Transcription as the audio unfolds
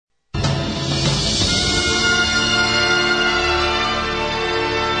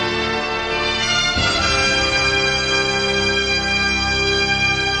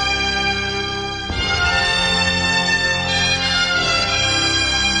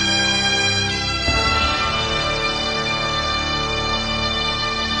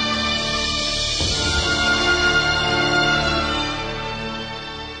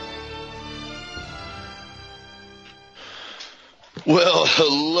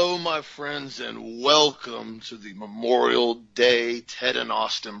Hello, my friends, and welcome to the Memorial Day Ted and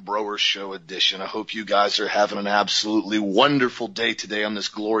Austin Broer Show edition. I hope you guys are having an absolutely wonderful day today on this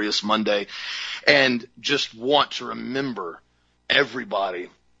glorious Monday, and just want to remember everybody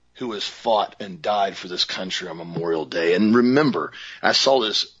who has fought and died for this country on Memorial Day. And remember, I saw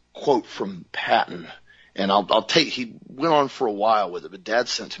this quote from Patton, and he went on for a while with it, but Dad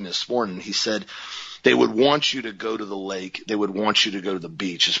sent it to me this morning. He said, they would want you to go to the lake. They would want you to go to the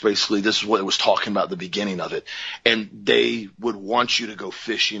beach. This is what it was talking about at the beginning of it. And they would want you to go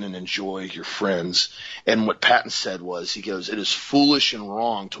fishing and enjoy your friends. And what Patton said was, he goes, it is foolish and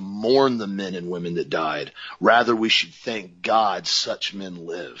wrong to mourn the men and women that died. Rather, we should thank God such men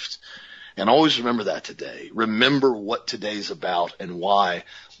lived. And always remember that today. Remember what today's about and why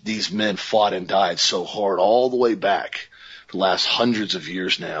these men fought and died so hard all the way back for the last hundreds of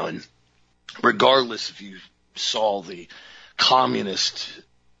years now. And regardless if you saw the communist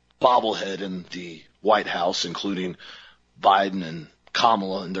bobblehead in the White House, including Biden and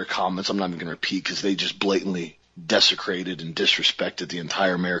Kamala and their comments, I'm not even going to repeat because they just blatantly desecrated and disrespected the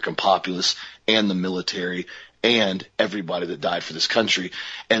entire American populace and the military and everybody that died for this country.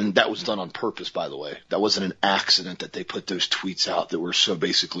 And that was done on purpose, by the way. That wasn't an accident that they put those tweets out that were so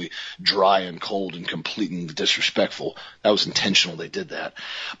basically dry and cold and completely disrespectful. That was intentional. They did that.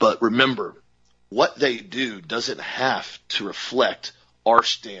 But remember, what they do doesn't have to reflect our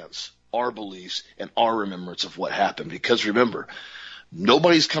stance, our beliefs, and our remembrance of what happened. Because remember,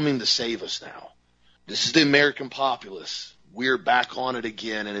 nobody's coming to save us now. This is the American populace. We're back on it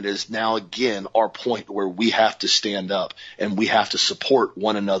again, and it is now again our point where we have to stand up and we have to support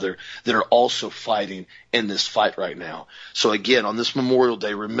one another that are also fighting in this fight right now. So again, on this Memorial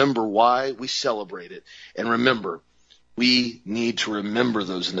Day, remember why we celebrate it, and remember, we need to remember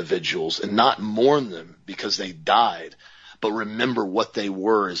those individuals and not mourn them because they died, but remember what they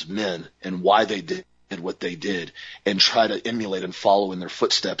were as men and why they did what they did, and try to emulate and follow in their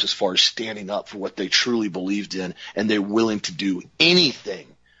footsteps as far as standing up for what they truly believed in, and they're willing to do anything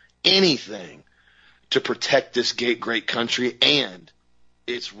to protect this great country and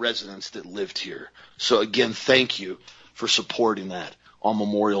its residents that lived here. So again, thank you for supporting that on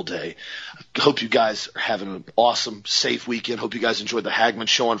Memorial Day. Hope you guys are having an awesome, safe weekend. Hope you guys enjoyed the Hagman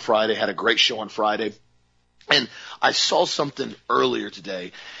show on Friday. Had a great show on Friday. And I saw something earlier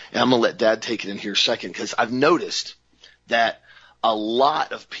today, and I'm going to let Dad take it in here a second, because I've noticed that a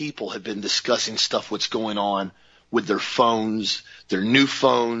lot of people have been discussing stuff, what's going on with their phones, their new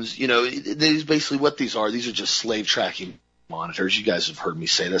phones. You know, these basically what these are. These are just slave tracking monitors. You guys have heard me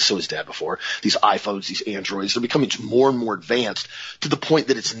say that. So has Dad before. These iPhones, these Androids, they're becoming more and more advanced to the point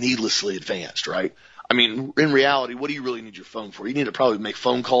that it's needlessly advanced, right? I mean, in reality, what do you really need your phone for? You need to probably make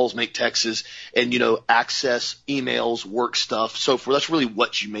phone calls, make texts, and, access emails, work stuff, so forth. That's really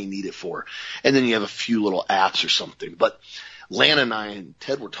what you may need it for. And then you have a few little apps or something. But Lana and I and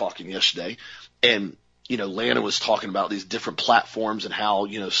Ted were talking yesterday, and, Lana was talking about these different platforms and how,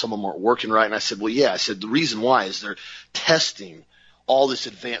 some of them aren't working right. And I said, well, yeah. I said, the reason why is they're testing all this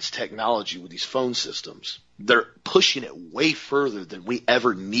advanced technology with these phone systems. They're pushing it way further than we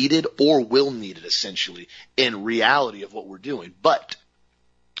ever needed or will need it, essentially, in reality of what we're doing. But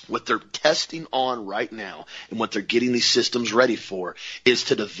what they're testing on right now and what they're getting these systems ready for is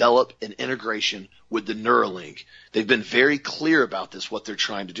to develop an integration with the Neuralink. They've been very clear about this, what they're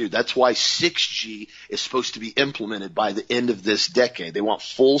trying to do. That's why 6G is supposed to be implemented by the end of this decade. They want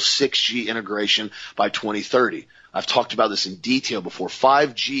full 6G integration by 2030. I've talked about this in detail before.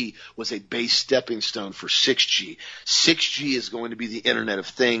 5G was a base stepping stone for 6G. 6G is going to be the Internet of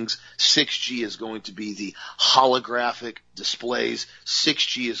Things. 6G is going to be the holographic displays.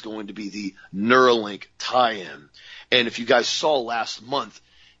 6G is going to be the Neuralink tie-in. And if you guys saw last month,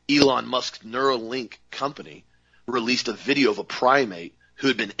 Elon Musk's Neuralink company released a video of a primate who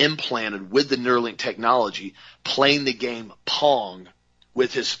had been implanted with the Neuralink technology playing the game Pong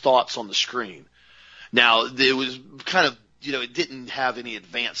with his thoughts on the screen. Now, it was kind of, it didn't have any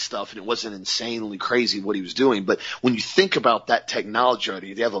advanced stuff, and it wasn't insanely crazy what he was doing. But when you think about that technology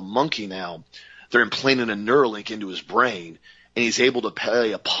already, they have a monkey now. They're implanting a Neuralink into his brain, and he's able to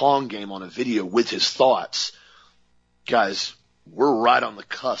play a Pong game on a video with his thoughts. Guys, we're right on the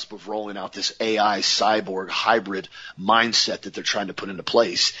cusp of rolling out this AI cyborg hybrid mindset that they're trying to put into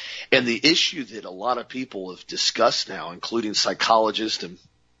place. And the issue that a lot of people have discussed now, including psychologists and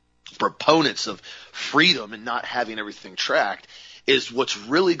proponents of freedom and not having everything tracked, is what's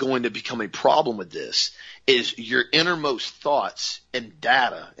really going to become a problem with this is your innermost thoughts and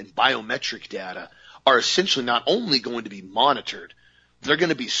data and biometric data are essentially not only going to be monitored, they're going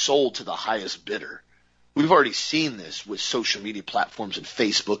to be sold to the highest bidder. We've already seen this with social media platforms and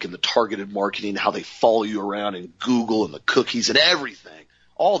Facebook and the targeted marketing, how they follow you around, and Google and the cookies and everything.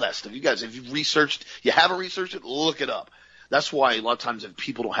 All that stuff. You guys, if you've researched, you haven't researched it, look it up. That's why a lot of times if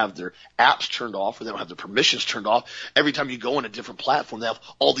people don't have their apps turned off or they don't have their permissions turned off, every time you go on a different platform, they have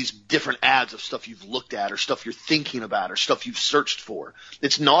all these different ads of stuff you've looked at or stuff you're thinking about or stuff you've searched for.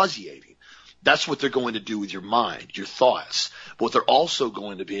 It's nauseating. That's what they're going to do with your mind, your thoughts. But what they're also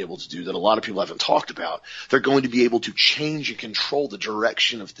going to be able to do that a lot of people haven't talked about, they're going to be able to change and control the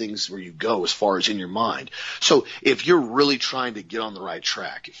direction of things where you go as far as in your mind. So if you're really trying to get on the right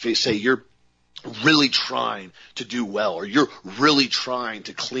track, if they say you're really trying to do well or you're really trying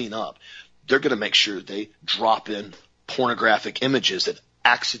to clean up, they're going to make sure they drop in pornographic images that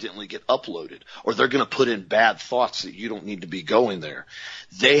accidentally get uploaded, or they're going to put in bad thoughts that you don't need to be going there.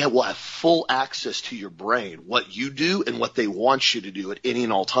 They will have full access to your brain, what you do and what they want you to do at any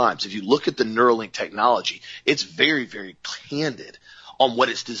and all times. If you look at the Neuralink technology, it's very, very candid on what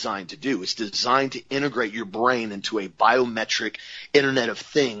it's designed to do. It's designed to integrate your brain into a biometric Internet of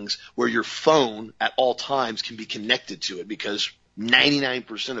Things where your phone at all times can be connected to it, because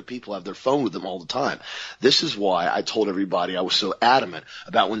 99% of people have their phone with them all the time. This is why I told everybody I was so adamant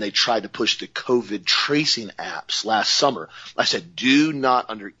about when they tried to push the COVID tracing apps last summer. I said, do not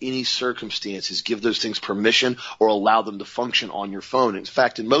under any circumstances give those things permission or allow them to function on your phone. In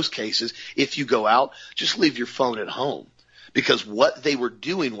fact, in most cases, if you go out, just leave your phone at home. Because what they were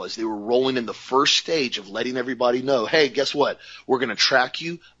doing was they were rolling in the first stage of letting everybody know, hey, guess what? We're going to track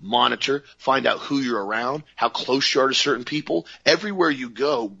you, monitor, find out who you're around, how close you are to certain people. Everywhere you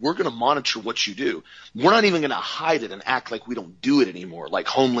go, we're going to monitor what you do. We're not even going to hide it and act like we don't do it anymore, like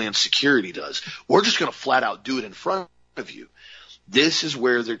Homeland Security does. We're just going to flat out do it in front of you. This is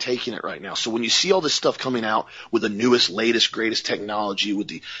where they're taking it right now. So when you see all this stuff coming out with the newest, latest, greatest technology, with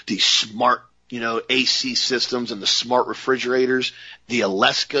the smart AC systems and the smart refrigerators, the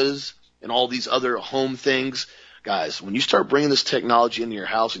Aleskas and all these other home things. Guys, when you start bringing this technology into your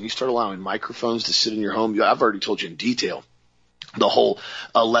house and you start allowing microphones to sit in your home, I've already told you in detail the whole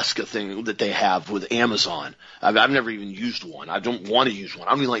Aleska thing that they have with Amazon. I've never even used one. I don't want to use one.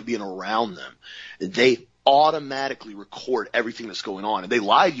 I don't even like being around them. They automatically record everything that's going on. And they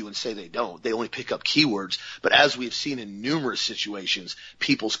lie to you and say they don't. They only pick up keywords. But as we've seen in numerous situations,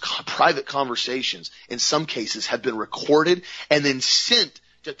 people's private conversations in some cases have been recorded and then sent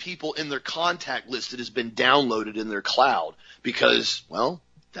to people in their contact list that has been downloaded in their cloud because, well,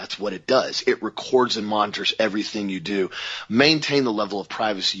 that's what it does. It records and monitors everything you do. Maintain the level of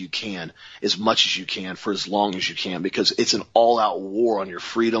privacy you can as much as you can for as long as you can, because it's an all-out war on your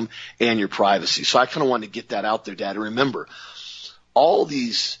freedom and your privacy. So I kind of wanted to get that out there, Dad. And remember, all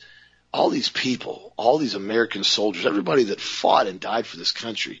these people, all these American soldiers, everybody that fought and died for this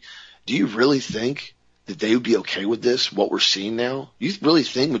country, do you really think that they would be okay with this, what we're seeing now? You really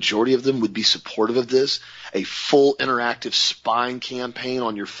think majority of them would be supportive of this? A full interactive spying campaign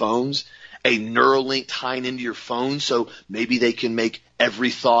on your phones, a Neuralink tying into your phone so maybe they can make every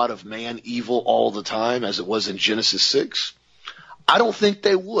thought of man evil all the time as it was in Genesis 6? I don't think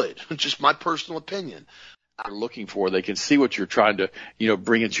they would. Just my personal opinion. They're looking for, they can see what you're trying to,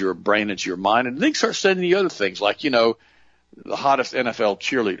 bring into your brain, into your mind, and they start sending you other things like, the hottest NFL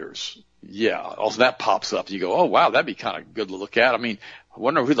cheerleaders. Yeah, also that pops up. You go, oh, wow, that'd be kind of good to look at. I mean, I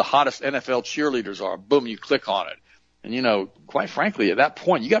wonder who the hottest NFL cheerleaders are. Boom, you click on it. And, quite frankly, at that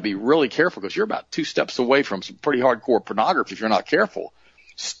point, you got to be really careful because you're about 2 steps away from some pretty hardcore pornography if you're not careful.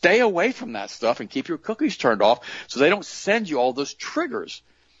 Stay away from that stuff and keep your cookies turned off so they don't send you all those triggers.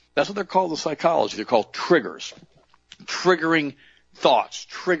 That's what they're called in psychology. They're called triggers, triggering thoughts,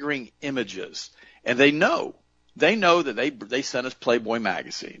 triggering images. And they know that they sent us Playboy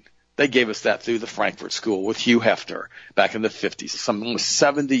magazine. They gave us that through the Frankfurt School with Hugh Hefner back in the 50s, almost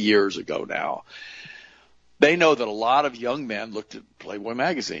 70 years ago now. They know that a lot of young men looked at Playboy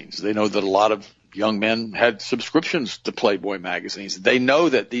magazines. They know that a lot of young men had subscriptions to Playboy magazines. They know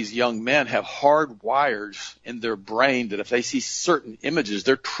that these young men have hard wires in their brain that if they see certain images,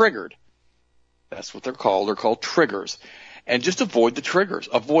 they're triggered. That's what they're called. They're called triggers. And just avoid the triggers.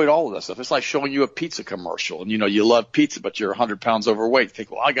 Avoid all of that stuff. It's like showing you a pizza commercial. And, you love pizza, but you're 100 pounds overweight. You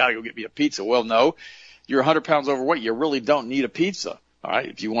think, well, I got to go get me a pizza. Well, no, you're 100 pounds overweight. You really don't need a pizza. All right.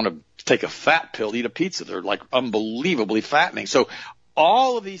 If you want to take a fat pill, eat a pizza. They're like unbelievably fattening. So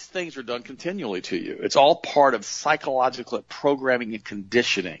all of these things are done continually to you. It's all part of psychological programming and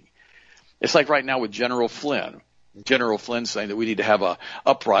conditioning. It's like right now with General Flynn. General Flynn saying that we need to have a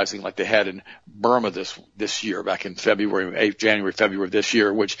uprising like they had in Burma this year, back in January, February of this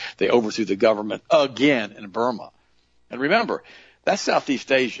year, which they overthrew the government again in Burma. And remember, That's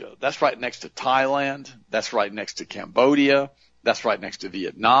Southeast Asia. That's right next to Thailand. That's right next to Cambodia. That's right next to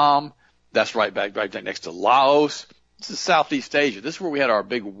Vietnam. That's right next to Laos. This is Southeast Asia. This is where we had our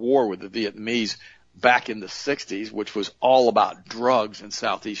big war with the Vietnamese back in the 60s, which was all about drugs in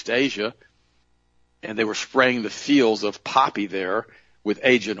Southeast Asia. And they were spraying the fields of poppy there with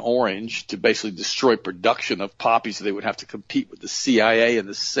Agent Orange to basically destroy production of poppy so they would have to compete with the CIA and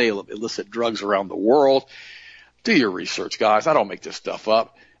the sale of illicit drugs around the world. Do your research, guys. I don't make this stuff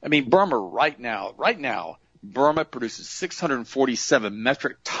up. I mean, Burma right now, Burma produces 647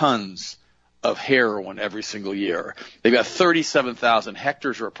 metric tons of heroin every single year. They've got 37,000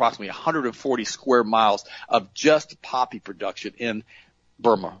 hectares or approximately 140 square miles of just poppy production in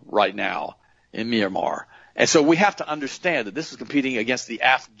Burma right now, in Myanmar. And so we have to understand that this is competing against the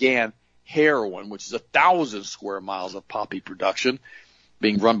Afghan heroin, which is 1,000 square miles of poppy production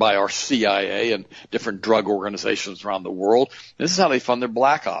being run by our CIA and different drug organizations around the world. This is how they fund their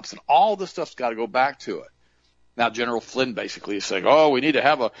black ops. And all this stuff's got to go back to it. Now, General Flynn basically is saying, oh, we need to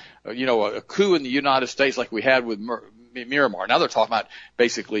have a coup in the United States like we had with Myanmar. Now they're talking about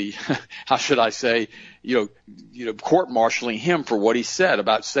basically, how should I say, court-martialing him for what he said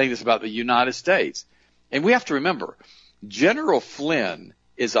about saying this about the United States. And we have to remember, General Flynn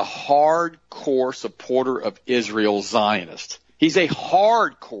is a hardcore supporter of Israel Zionist. He's a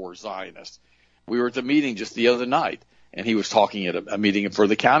hardcore Zionist. We were at the meeting just the other night, and he was talking at a meeting for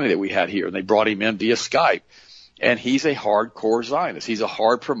the county that we had here, and they brought him in via Skype. And he's a hardcore Zionist. He's a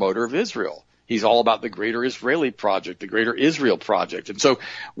hard promoter of Israel. He's all about the Greater Israeli Project, the Greater Israel Project. And so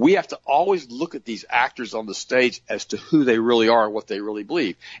we have to always look at these actors on the stage as to who they really are and what they really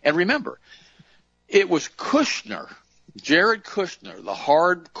believe. And remember, it was Kushner, Jared Kushner, the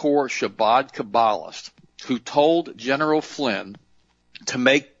hardcore Chabad Kabbalist, who told General Flynn to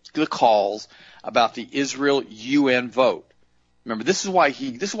make the calls about the Israel UN vote. Remember, this is why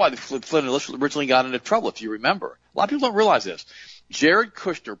Flynn originally got into trouble, if you remember. A lot of people don't realize this. Jared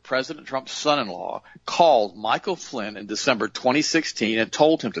Kushner, President Trump's son-in-law, called Michael Flynn in December 2016 and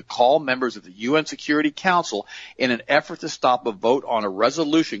told him to call members of the UN Security Council in an effort to stop a vote on a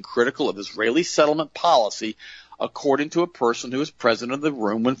resolution critical of Israeli settlement policy, according to a person who was present in the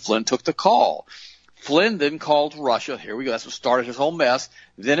room when Flynn took the call. Flynn then called Russia, here we go, that's what started his whole mess,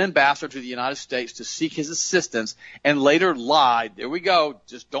 then ambassador to the United States to seek his assistance, and later lied, there we go,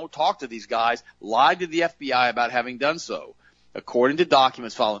 just don't talk to these guys, lied to the FBI about having done so, according to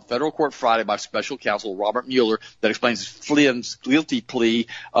documents filed in federal court Friday by special counsel Robert Mueller that explains Flynn's guilty plea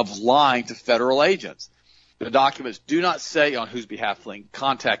of lying to federal agents. The documents do not say on whose behalf Flynn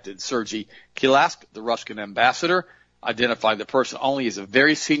contacted Sergei Kilask, the Russian ambassador, identifying the person only as a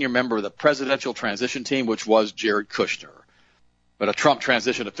very senior member of the presidential transition team, which was Jared Kushner. But a Trump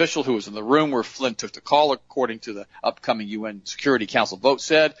transition official who was in the room where Flynn took the call, according to the upcoming UN Security Council vote,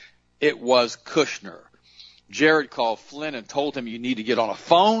 said it was Kushner. Jared called Flynn and told him you need to get on a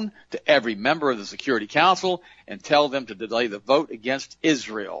phone to every member of the Security Council and tell them to delay the vote against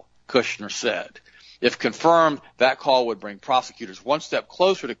Israel, Kushner said. If confirmed, that call would bring prosecutors one step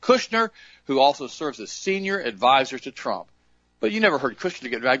closer to Kushner, who also serves as senior advisor to Trump. But you never heard Kushner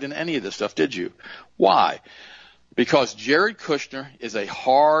get dragged into any of this stuff, did you? Why? Because Jared Kushner is a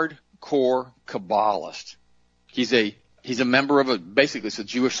hardcore Kabbalist. He's a member of basically it's a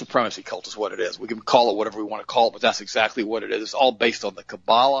Jewish supremacy cult is what it is. We can call it whatever we want to call it, but that's exactly what it is. It's all based on the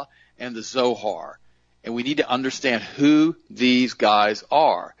Kabbalah and the Zohar. And we need to understand who these guys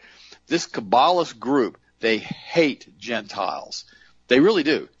are. This Kabbalist group, they hate Gentiles. They really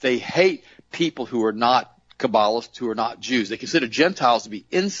do. They hate people who are not Kabbalists, who are not Jews. They consider Gentiles to be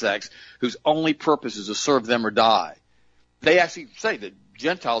insects whose only purpose is to serve them or die. They actually say that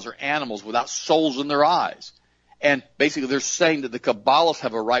Gentiles are animals without souls in their eyes. And basically they're saying that the Kabbalists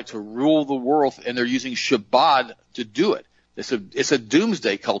have a right to rule the world, and they're using Chabad to do it. It's a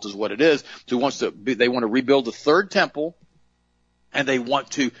doomsday cult is what it is. They want to rebuild the third temple, and they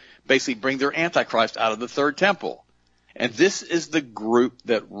want to basically bring their Antichrist out of the third temple. And this is the group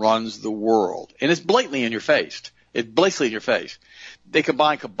that runs the world. And it's blatantly in your face. It's blatantly in your face. They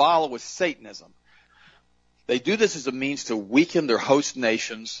combine Kabbalah with Satanism. They do this as a means to weaken their host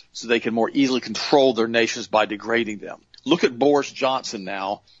nations so they can more easily control their nations by degrading them. Look at Boris Johnson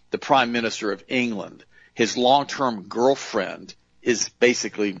now, the Prime Minister of England. His long-term girlfriend is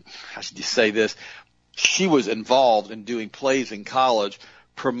basically, how should you say this, she was involved in doing plays in college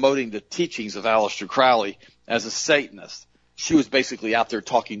promoting the teachings of Aleister Crowley as a Satanist. She was basically out there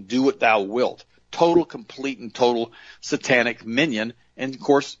talking, do what thou wilt. Total, complete, and total satanic minion. And, of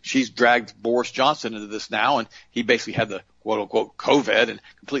course, she's dragged Boris Johnson into this now, and he basically had the quote-unquote COVID and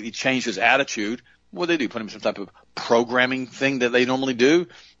completely changed his attitude What do they do? Put them in some type of programming thing that they normally do?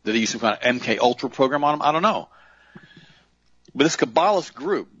 Did they use some kind of MK Ultra program on them? I don't know. But this Kabbalist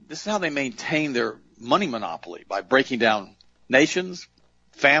group, this is how they maintain their money monopoly, by breaking down nations,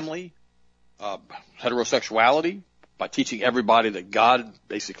 family, heterosexuality, by teaching everybody that God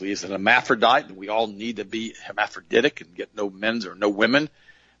basically is an hermaphrodite, and we all need to be hermaphroditic and get no men's or no women.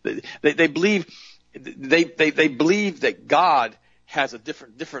 They believe that God has a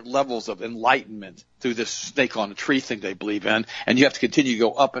different levels of enlightenment through this snake on a tree thing they believe in, and you have to continue to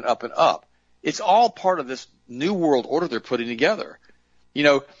go up and up and up. It's all part of this new world order they're putting together. You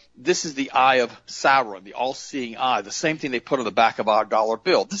know, this is the eye of Sauron, the all-seeing eye, the same thing they put on the back of our dollar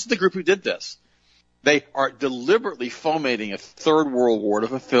bill. This is the group who did this. They are deliberately fomenting a third world war to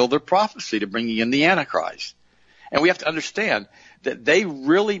fulfill their prophecy to bringing in the Antichrist. And we have to understand that they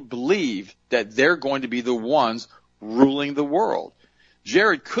really believe that they're going to be the ones ruling the world.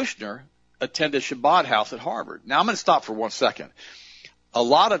 Jared Kushner attended Chabad house at Harvard. Now, I'm going to stop for 1 second. A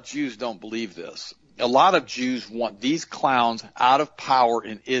lot of Jews don't believe this. A lot of Jews want these clowns out of power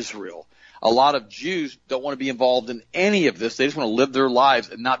in Israel. A lot of Jews don't want to be involved in any of this. They just want to live their lives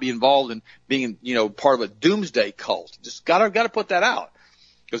and not be involved in being, part of a doomsday cult. Just got to put that out,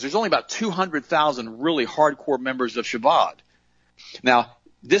 because there's only about 200,000 really hardcore members of Chabad. Now,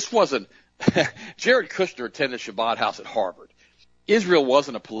 this wasn't Jared Kushner attended Chabad house at Harvard. Israel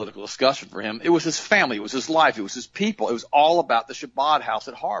wasn't a political discussion for him. It was his family. It was his life. It was his people. It was all about the Chabad house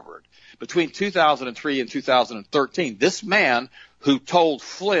at Harvard. Between 2003 and 2013, this man who told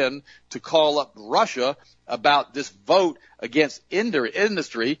Flynn to call up Russia about this vote against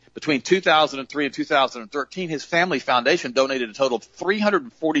industry, between 2003 and 2013, his family foundation donated a total of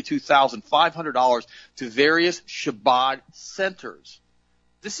 $342,500 to various Chabad centers.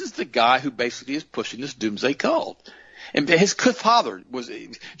 This is the guy who basically is pushing this doomsday cult. And his father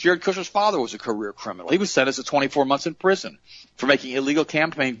Jared Kushner's father was a career criminal. He was sentenced to 24 months in prison for making illegal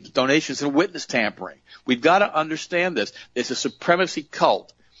campaign donations and witness tampering. We've got to understand this. It's a supremacy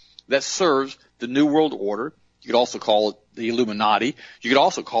cult that serves the New World Order. You could also call it the Illuminati. You could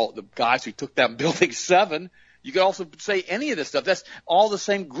also call it the guys who took down Building 7. You could also say any of this stuff. That's all the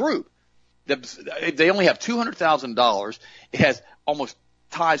same group. They only have $200,000. It has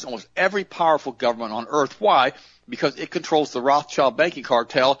ties almost every powerful government on earth. Why? Because it controls the Rothschild banking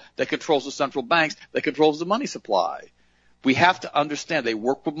cartel that controls the central banks, that controls the money supply. We have to understand they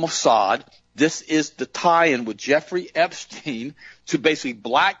work with Mossad. This is the tie-in with Jeffrey Epstein to basically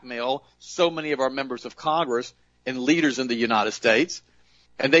blackmail so many of our members of Congress and leaders in the United States.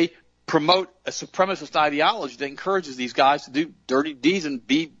 And they promote a supremacist ideology that encourages these guys to do dirty deeds and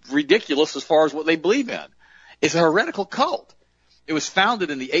be ridiculous as far as what they believe in. It's a heretical cult. It was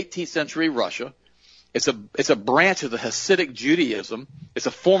founded in the 18th century Russia. It's a branch of the Hasidic Judaism. It's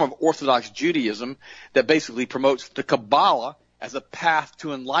a form of Orthodox Judaism that basically promotes the Kabbalah as a path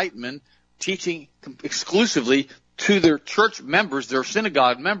to enlightenment, teaching exclusively to their church members, their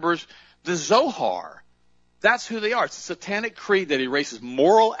synagogue members, the Zohar. That's who they are. It's a satanic creed that erases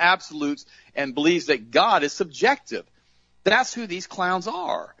moral absolutes and believes that God is subjective. That's who these clowns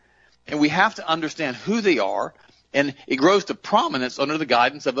are. And we have to understand who they are. And it grows to prominence under the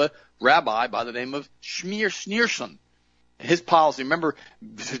guidance of a rabbi by the name of Shmir Schneerson. His policy, remember,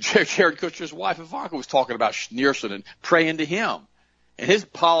 Jared Kushner's wife, Ivanka, was talking about Schneerson and praying to him. And his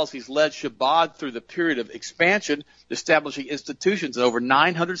policies led Chabad through the period of expansion, establishing institutions in over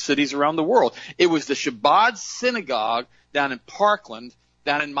 900 cities around the world. It was the Chabad synagogue down in Parkland,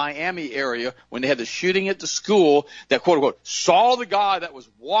 down in Miami area, when they had the shooting at the school, that quote unquote saw the guy that was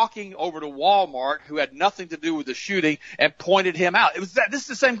walking over to Walmart who had nothing to do with the shooting and pointed him out. This is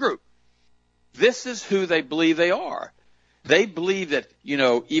the same group. This is who they believe they are. They believe that,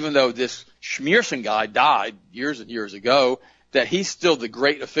 even though this Schmierson guy died years and years ago, that he's still the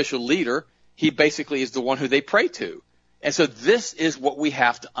great official leader. He basically is the one who they pray to. And so this is what we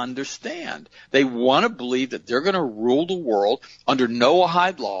have to understand. They want to believe that they're going to rule the world under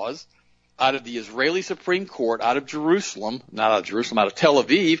Noahide laws out of the Israeli Supreme Court, out of Jerusalem, not out of Jerusalem, out of Tel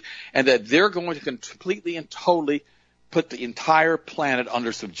Aviv, and that they're going to completely and totally put the entire planet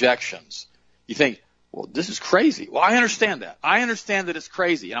under subjections. You think, well, this is crazy. Well, I understand that. I understand that it's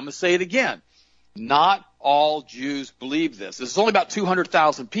crazy. And I'm going to say it again. Not all Jews believe this. There's only about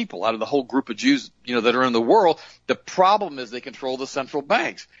 200,000 people out of the whole group of Jews, that are in the world. The problem is they control the central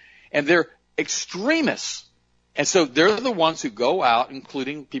banks, and they're extremists. And so they're the ones who go out,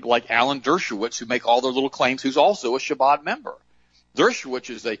 including people like Alan Dershowitz, who make all their little claims, who's also a Chabad member. Dershowitz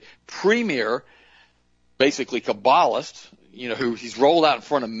is a premier, basically Kabbalist, who he's rolled out in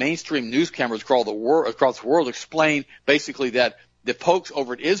front of mainstream news cameras across the world, explain basically that the folks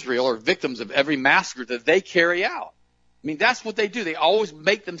over in Israel are victims of every massacre that they carry out. I mean, that's what they do. They always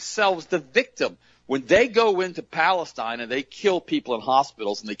make themselves the victim. When they go into Palestine and they kill people in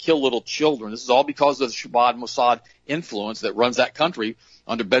hospitals and they kill little children, this is all because of the Chabad Mossad influence that runs that country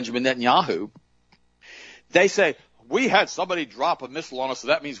under Benjamin Netanyahu. They say, we had somebody drop a missile on us, so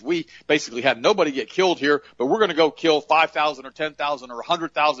that means we basically had nobody get killed here, but we're going to go kill 5,000 or 10,000 or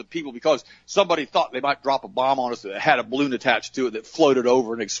 100,000 people because somebody thought they might drop a bomb on us that had a balloon attached to it that floated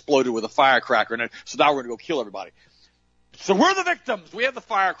over and exploded with a firecracker in it, so now we're going to go kill everybody. So we're the victims. We have the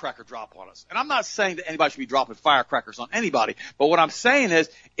firecracker drop on us. And I'm not saying that anybody should be dropping firecrackers on anybody, but what I'm saying is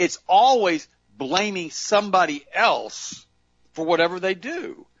it's always blaming somebody else for whatever they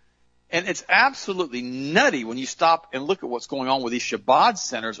do. And it's absolutely nutty when you stop and look at what's going on with these Chabad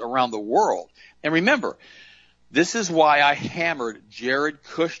centers around the world. And remember, this is why I hammered Jared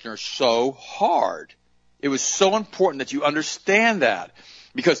Kushner so hard. It was so important that you understand that,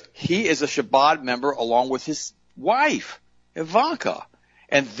 because he is a Chabad member along with his wife, Ivanka.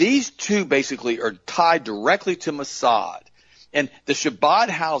 And these two basically are tied directly to Mossad. And the Chabad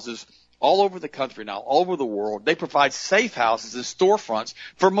houses all over the country now, all over the world, they provide safe houses and storefronts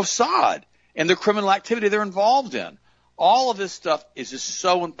for Mossad and the criminal activity they're involved in. All of this stuff is just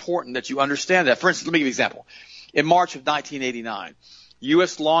so important that you understand that. For instance, let me give you an example. In March of 1989,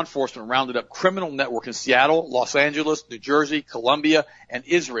 U.S. law enforcement rounded up criminal network in Seattle, Los Angeles, New Jersey, Colombia, and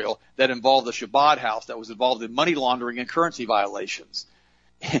Israel that involved the Chabad house that was involved in money laundering and currency violations.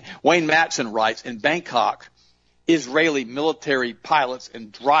 Wayne Matson writes, in Bangkok, Israeli military pilots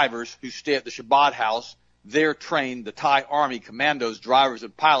and drivers who stay at the Chabad house there trained the Thai army commandos, drivers,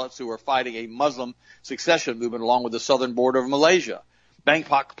 and pilots who are fighting a Muslim succession movement along with the southern border of Malaysia.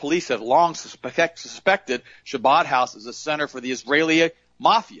 Bangkok police have long suspected Chabad house as a center for the Israeli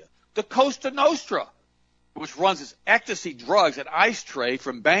mafia, the Costa Nostra, which runs its ecstasy drugs and ice trade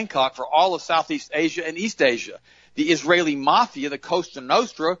from Bangkok for all of Southeast Asia and East Asia. The Israeli mafia, the Costa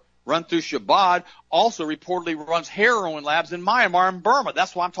Nostra, run through Chabad, also reportedly runs heroin labs in Myanmar and Burma.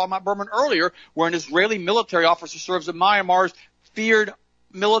 That's why I'm talking about Burma earlier, where an Israeli military officer serves in Myanmar's feared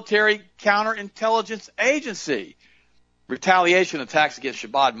military counterintelligence agency. Retaliation attacks against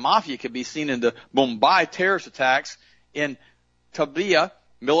Chabad mafia can be seen in the Mumbai terrorist attacks. In Tabia,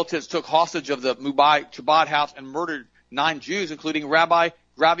 militants took hostage of the Mumbai Chabad house and murdered 9 Jews, including Rabbi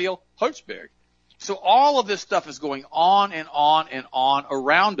Gabriel Herzberg. So all of this stuff is going on and on and on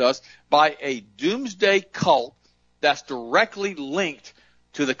around us by a doomsday cult that's directly linked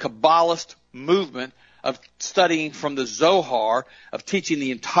to the Kabbalist movement of studying from the Zohar, of teaching the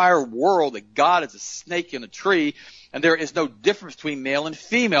entire world that God is a snake in a tree, and there is no difference between male and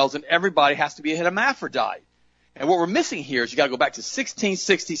females, and everybody has to be a hermaphrodite. And what we're missing here is you got to go back to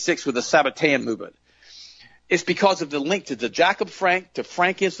 1666 with the Sabbatean movement. It's because of the link to the Jacob Frank, to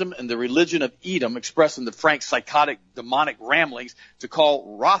Frankism, and the religion of Edom, expressed in the Frank psychotic, demonic ramblings. To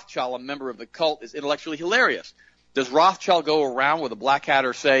call Rothschild a member of the cult is intellectually hilarious. Does Rothschild go around with a black hat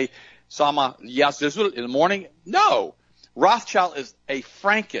or say, Sama Yazizul in the morning? No. Rothschild is a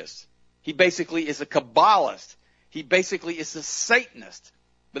Frankist. He basically is a Kabbalist. He basically is a Satanist.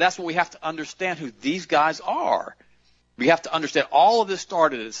 But that's what we have to understand who these guys are. We have to understand all of this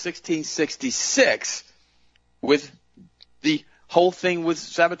started in 1666 with the whole thing with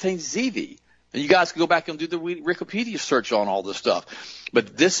Sabbatean Zevi. And you guys can go back and do the Wikipedia search on all this stuff.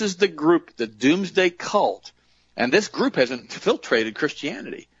 But this is the group, the Doomsday Cult. And this group has infiltrated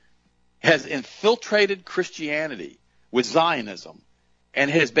Christianity. Has infiltrated Christianity with Zionism. And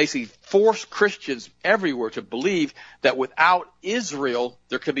has basically forced Christians everywhere to believe that without Israel,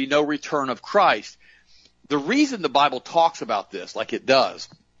 there can be no return of Christ. The reason the Bible talks about this like it does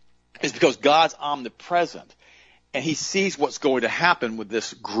is because God's omnipresent. And he sees what's going to happen with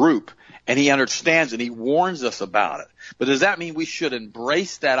this group, and he understands and he warns us about it. But does that mean we should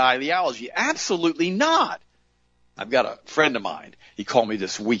embrace that ideology? Absolutely not. I've got a friend of mine. He called me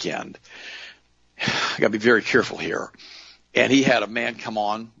this weekend. I got to be very careful here. And he had a man come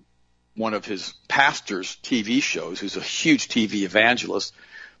on one of his pastor's TV shows, who's a huge TV evangelist,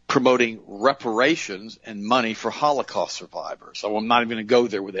 promoting reparations and money for Holocaust survivors. So I'm not even going to go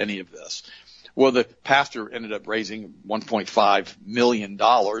there with any of this. Well, the pastor ended up raising $1.5 million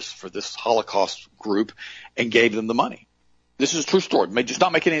for this Holocaust group and gave them the money. This is a true story. Just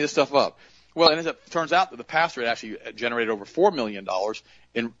not making any of this stuff up. Well, it turns out that the pastor had actually generated over $4 million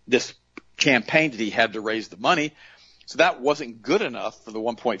in this campaign that he had to raise the money. So that wasn't good enough for the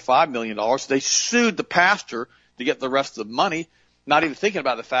 $1.5 million. So they sued the pastor to get the rest of the money, not even thinking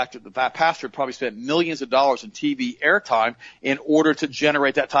about the fact that the pastor had probably spent millions of dollars in TV airtime in order to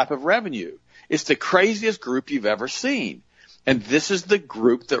generate that type of revenue. It's the craziest group you've ever seen. And this is the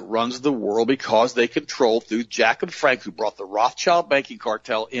group that runs the world because they control through Jacob Frank, who brought the Rothschild banking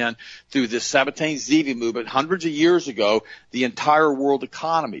cartel in through this Sabbatain-Zevi movement hundreds of years ago, the entire world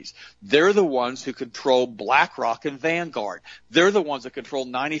economies. They're the ones who control BlackRock and Vanguard. They're the ones that control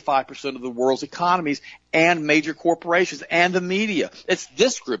 95% of the world's economies and major corporations and the media. It's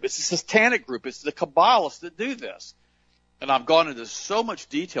this group. It's the satanic group. It's the Kabbalists that do this. And I've gone into so much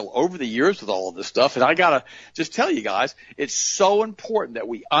detail over the years with all of this stuff. And I got to just tell you guys, it's so important that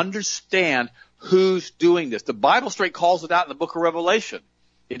we understand who's doing this. The Bible straight calls it out in the book of Revelation.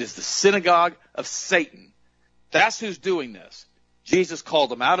 It is the synagogue of Satan. That's who's doing this. Jesus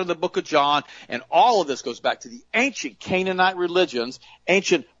called them out in the book of John. And all of this goes back to the ancient Canaanite religions,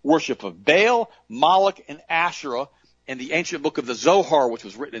 ancient worship of Baal, Moloch, and Asherah. In the ancient book of the Zohar, which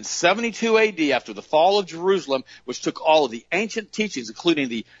was written in 72 AD after the fall of Jerusalem, which took all of the ancient teachings, including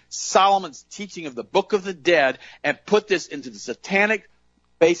the Solomon's teaching of the Book of the Dead, and put this into the satanic,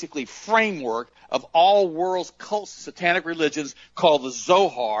 basically, framework of all world's cults, satanic religions called the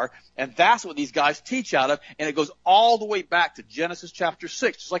Zohar. And that's what these guys teach out of. And it goes all the way back to Genesis chapter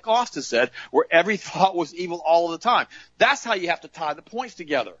 6, just like Austin said, where every thought was evil all of the time. That's how you have to tie the points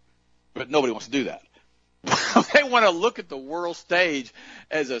together. But nobody wants to do that. They want to look at the world stage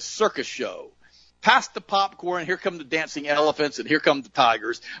as a circus show. Pass the popcorn, here come the dancing elephants, and here come the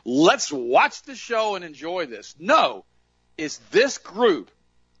tigers. Let's watch the show and enjoy this. No, it's this group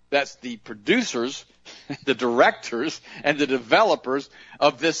that's the producers, the directors, and the developers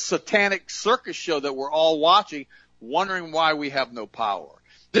of this satanic circus show that we're all watching, wondering why we have no power.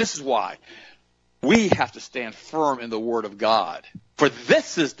 This is why we have to stand firm in the Word of God. For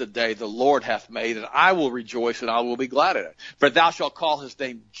this is the day the Lord hath made, and I will rejoice and I will be glad in it. For thou shalt call his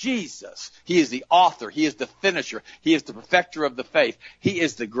name Jesus. He is the author. He is the finisher. He is the perfecter of the faith. He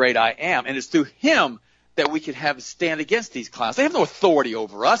is the great I am. And it's through him that we can have a stand against these clowns. They have no authority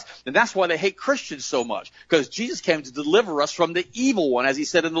over us, and that's why they hate Christians so much, because Jesus came to deliver us from the evil one, as he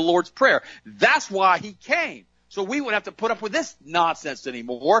said in the Lord's Prayer. That's why he came. So we wouldn't have to put up with this nonsense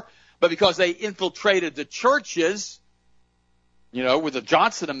anymore. But because they infiltrated the churches, with the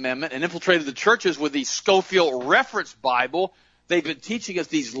Johnson Amendment, and infiltrated the churches with the Scofield Reference Bible, they've been teaching us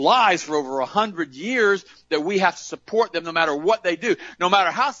these lies for over 100 years that we have to support them no matter what they do. No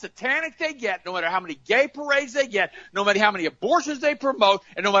matter how satanic they get, no matter how many gay parades they get, no matter how many abortions they promote,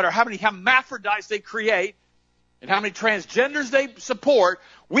 and no matter how many hermaphrodites they create, and how many transgenders they support,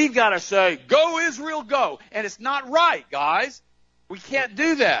 we've got to say, go Israel, go. And it's not right, guys. We can't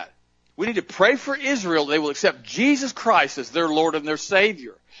do that. We need to pray for Israel. They will accept Jesus Christ as their Lord and their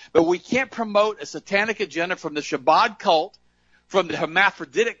Savior. But we can't promote a satanic agenda from the Chabad cult, from the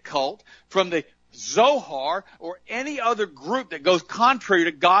hermaphroditic cult, from the Zohar, or any other group that goes contrary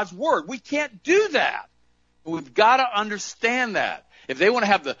to God's Word. We can't do that. We've got to understand that. If they want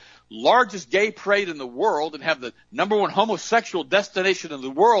to have the largest gay parade in the world and have the number one homosexual destination in the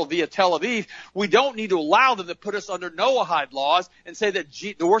world via Tel Aviv, we don't need to allow them to put us under Noahide laws and say that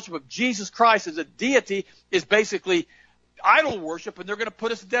the worship of Jesus Christ as a deity is basically idol worship, and they're going to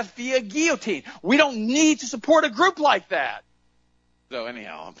put us to death via guillotine. We don't need to support a group like that. So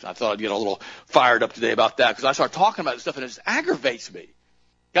anyhow, I thought I'd get a little fired up today about that, because I start talking about this stuff and it just aggravates me.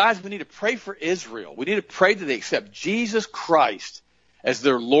 Guys, we need to pray for Israel. We need to pray that they accept Jesus Christ as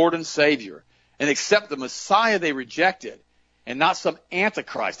their Lord and Savior, and accept the Messiah they rejected, and not some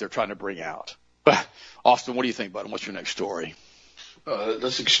Antichrist they're trying to bring out. Austin, what do you think, bud? What's your next story?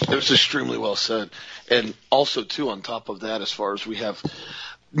 That's extremely well said. And also, too, on top of that, as far as we have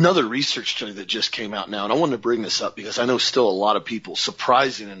another research study that just came out now, and I wanted to bring this up because I know still a lot of people,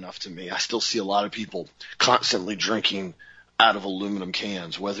 surprising enough to me, I still see a lot of people constantly drinking out of aluminum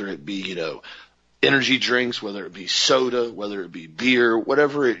cans, whether it be, energy drinks, whether it be soda, whether it be beer,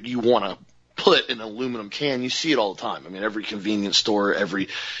 whatever you want to put in an aluminum can, you see it all the time. I mean, every convenience store, every,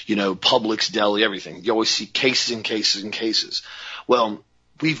 Publix, deli, everything. You always see cases and cases and cases. Well,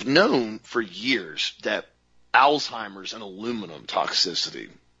 we've known for years that Alzheimer's and aluminum toxicity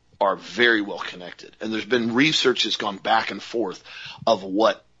are very well connected. And there's been research that's gone back and forth of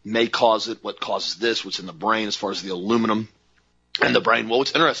what may cause it, what causes this, what's in the brain as far as the aluminum and the brain. Well,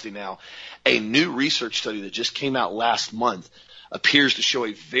 what's interesting now, a new research study that just came out last month appears to show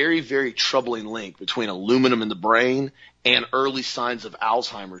a very, very troubling link between aluminum in the brain and early signs of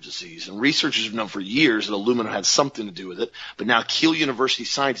Alzheimer's disease. And researchers have known for years that aluminum had something to do with it, but now Keele University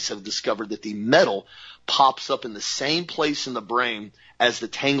scientists have discovered that the metal pops up in the same place in the brain as the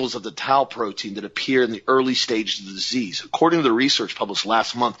tangles of the tau protein that appear in the early stages of the disease. According to the research published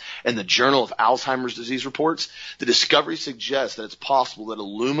last month in the Journal of Alzheimer's Disease Reports, the discovery suggests that it's possible that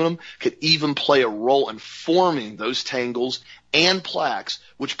aluminum could even play a role in forming those tangles and plaques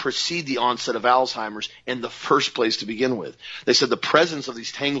which precede the onset of Alzheimer's in the first place to begin with. They said the presence of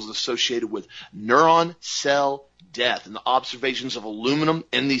these tangles is associated with neuron cell death, and the observations of aluminum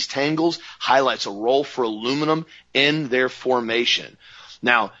in these tangles highlights a role for aluminum in their formation.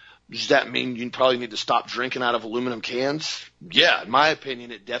 Now, does that mean you probably need to stop drinking out of aluminum cans? Yeah, in my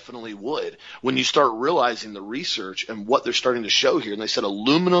opinion, it definitely would. When you start realizing the research and what they're starting to show here, and they said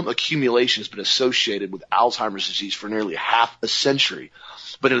aluminum accumulation has been associated with Alzheimer's disease for nearly half a century.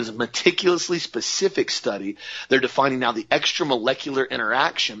 But it was a meticulously specific study. They're defining now the extramolecular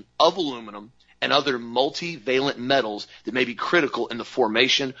interaction of aluminum and other multivalent metals that may be critical in the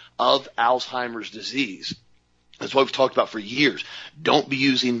formation of Alzheimer's disease. That's what we've talked about for years. Don't be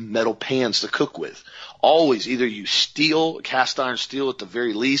using metal pans to cook with. Always either use steel, cast iron steel at the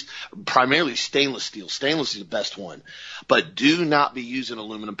very least, primarily stainless steel. Stainless is the best one. But do not be using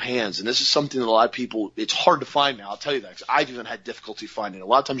aluminum pans. And this is something that a lot of people, it's hard to find now. I'll tell you that because I've even had difficulty finding it. A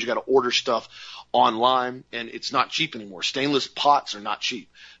lot of times you got to order stuff online and it's not cheap anymore. Stainless pots are not cheap.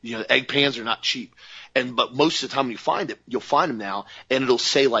 You know, egg pans are not cheap. But most of the time when you find it, you'll find them now, and it'll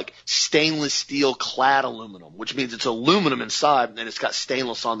say like stainless steel clad aluminum, which means it's aluminum inside and it's got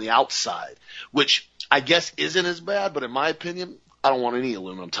stainless on the outside, which I guess isn't as bad, but in my opinion, I don't want any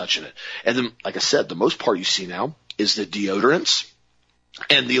aluminum touching it. And then, like I said, the most part you see now is the deodorants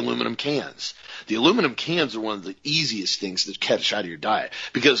and the aluminum cans. The aluminum cans are one of the easiest things to catch out of your diet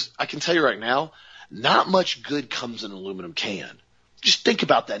because I can tell you right now, not much good comes in an aluminum can. Just think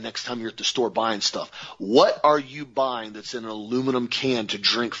about that next time you're at the store buying stuff. What are you buying that's in an aluminum can to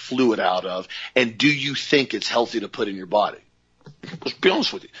drink fluid out of, and do you think it's healthy to put in your body? Let's be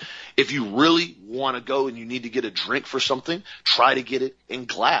honest with you. If you really want to go and you need to get a drink for something, try to get it in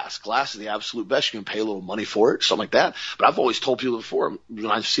glass. Glass is the absolute best. You can pay a little money for it, something like that. But I've always told people before, when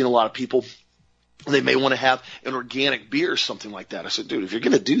I've seen a lot of people, they may want to have an organic beer or something like that. I said, dude, if you're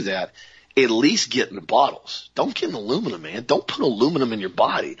going to do that, at least get in the bottles. Don't get in aluminum, man. Don't put aluminum in your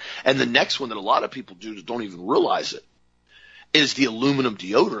body. And the next one that a lot of people do that don't even realize it is the aluminum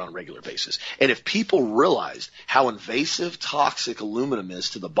deodorant on a regular basis. And if people realized how invasive, toxic aluminum is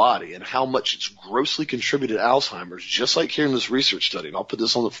to the body and how much it's grossly contributed to Alzheimer's, just like here in this research study, and I'll put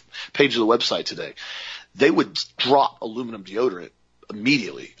this on the page of the website today, they would drop aluminum deodorant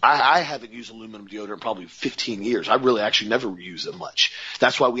immediately. I haven't used aluminum deodorant in probably 15 years. I really actually never use it much.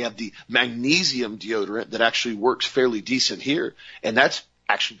 That's why we have the magnesium deodorant that actually works fairly decent here, and that's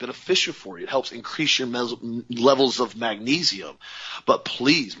actually beneficial for you. It helps increase your levels of magnesium. But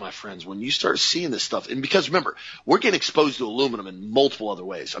please, my friends, when you start seeing this stuff, and because remember, we're getting exposed to aluminum in multiple other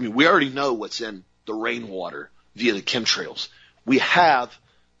ways. I mean, we already know what's in the rainwater via the chemtrails. We have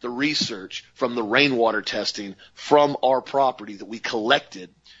the research from the rainwater testing from our property that we collected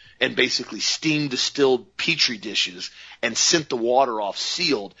and basically steam distilled petri dishes and sent the water off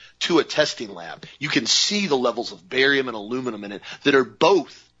sealed to a testing lab. You can see the levels of barium and aluminum in it that are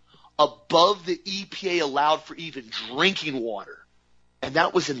both above the EPA allowed for even drinking water. And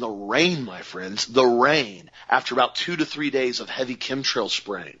that was in the rain, my friends, the rain, after about 2 to 3 days of heavy chemtrail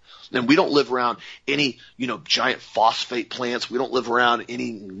spraying. And we don't live around any, giant phosphate plants. We don't live around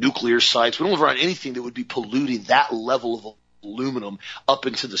any nuclear sites. We don't live around anything that would be polluting that level of aluminum up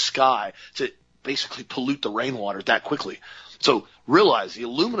into the sky to basically pollute the rainwater that quickly. So realize the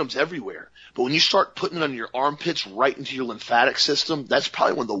aluminum's everywhere. But when you start putting it on your armpits right into your lymphatic system, that's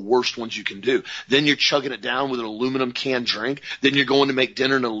probably one of the worst ones you can do. Then you're chugging it down with an aluminum can drink. Then you're going to make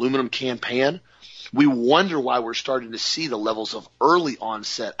dinner in an aluminum can pan. We wonder why we're starting to see the levels of early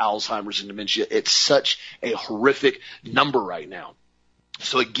onset Alzheimer's and dementia. It's such a horrific number right now.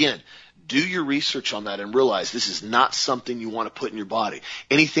 So again, do your research on that and realize this is not something you want to put in your body.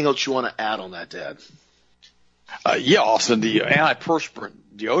 Anything else you want to add on that, Dad? Austin, the antiperspirant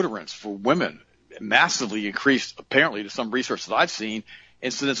deodorants for women massively increased, apparently, to some research that I've seen,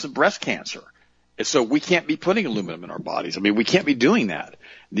 incidence of breast cancer. And so we can't be putting aluminum in our bodies. I mean, we can't be doing that.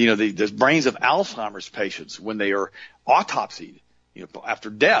 The brains of Alzheimer's patients, when they are autopsied, after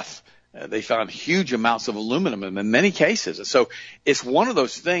death, they found huge amounts of aluminum in many cases. And so it's one of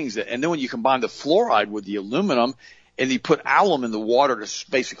those things that, and then when you combine the fluoride with the aluminum, and you put alum in the water to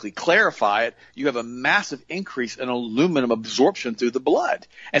basically clarify it, you have a massive increase in aluminum absorption through the blood.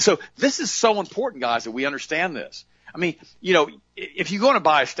 And so this is so important, guys, that we understand this. I mean, if you're going to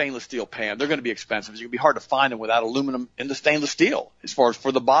buy a stainless steel pan, they're going to be expensive. It's going to be hard to find them without aluminum in the stainless steel as far as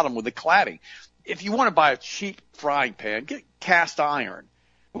for the bottom with the cladding. if you want to buy a cheap frying pan, get cast iron.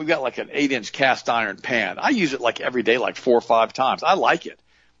 We've got like an 8-inch cast iron pan. I use it like every day, like 4 or 5 times. I like it.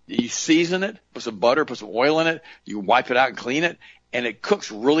 You season it, put some butter, put some oil in it. You wipe it out and clean it, and it cooks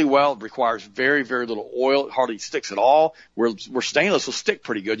really well. It requires very, very little oil. It hardly sticks at all. Where stainless will stick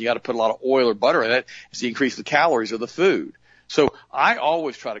pretty good. You got to put a lot of oil or butter in it to increase the calories of the food. So I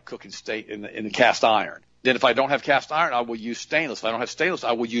always try to cook in the cast iron. Then if I don't have cast iron, I will use stainless. If I don't have stainless,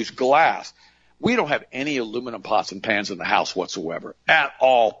 I will use glass. We don't have any aluminum pots and pans in the house whatsoever at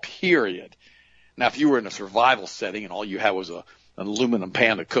all, period. Now, if you were in a survival setting and all you had was an aluminum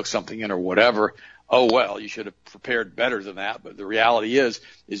pan to cook something in or whatever, oh, well, you should have prepared better than that. But the reality is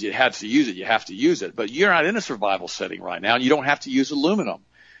you have to use it. You have to use it. But you're not in a survival setting right now, and you don't have to use aluminum.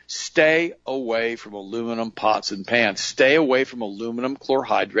 Stay away from aluminum pots and pans. Stay away from aluminum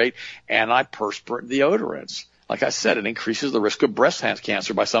chlorhydrate antiperspirant deodorants. Like I said, it increases the risk of breast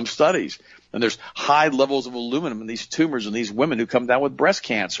cancer by some studies. And there's high levels of aluminum in these tumors in these women who come down with breast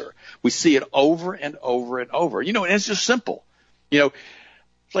cancer. We see it over and over and over. And it's just simple.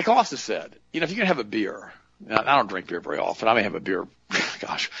 Like Austin said, if you're going to have a beer, I don't drink beer very often. I may have a beer,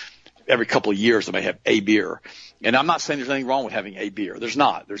 every couple of years I may have a beer. And I'm not saying there's anything wrong with having a beer. There's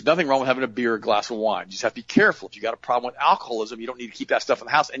not. There's nothing wrong with having a beer or a glass of wine. You just have to be careful. If you got a problem with alcoholism, you don't need to keep that stuff in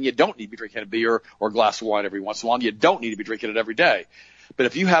the house, and you don't need to be drinking a beer or a glass of wine every once in a while. And you don't need to be drinking it every day. But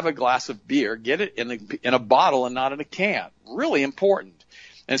if you have a glass of beer, get it in a bottle and not in a can. Really important.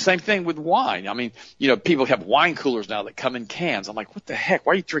 And same thing with wine. I mean, people have wine coolers now that come in cans. I'm like, what the heck?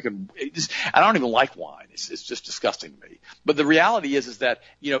 Why are you drinking? I don't even like wine. It's just disgusting to me. But the reality is that,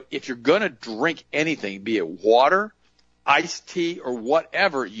 if you're going to drink anything, be it water, iced tea, or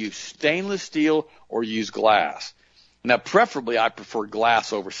whatever, use stainless steel or use glass. Now, preferably, I prefer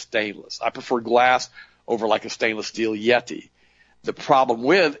glass over stainless. I prefer glass over like a stainless steel Yeti. The problem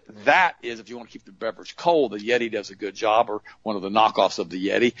with that is if you want to keep the beverage cold, the Yeti does a good job, or one of the knockoffs of the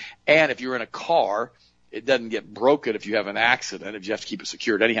Yeti. And if you're in a car, it doesn't get broken if you have an accident, if you have to keep it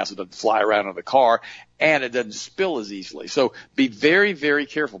secured anyhow so it doesn't fly around in the car, and it doesn't spill as easily. So be very, very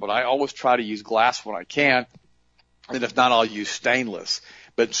careful. But I always try to use glass when I can, and if not, I'll use stainless.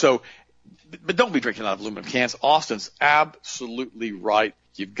 But don't be drinking out of aluminum cans. Austin's absolutely right.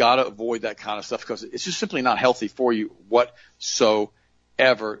 You've got to avoid that kind of stuff because it's just simply not healthy for you whatsoever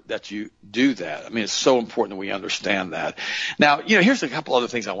that you do that. I mean, it's so important that we understand that. Now, here's a couple other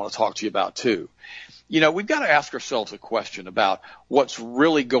things I want to talk to you about too. We've got to ask ourselves a question about what's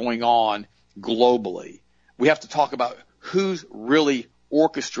really going on globally. We have to talk about who's really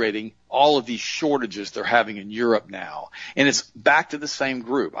orchestrating all of these shortages they're having in Europe now. And it's back to the same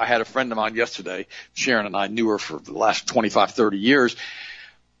group. I had a friend of mine yesterday, Sharon, and I knew her for the last 25, 30 years.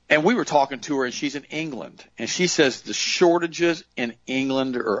 And we were talking to her, and she's in England. And she says the shortages in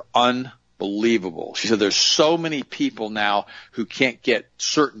England are unbelievable. She said there's so many people now who can't get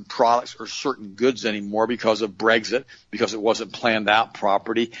certain products or certain goods anymore because of Brexit, because it wasn't planned out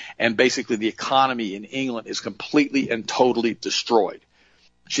properly. And basically the economy in England is completely and totally destroyed.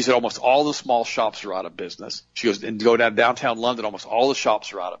 She said almost all the small shops are out of business. She goes, and go down downtown London, almost all the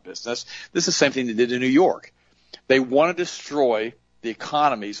shops are out of business. This is the same thing they did in New York. They want to destroy the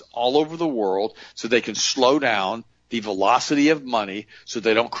economies all over the world so they can slow down the velocity of money so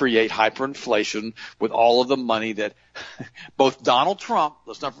they don't create hyperinflation with all of the money that both Donald Trump,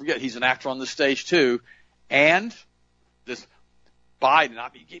 let's not forget he's an actor on the stage too, and this Biden.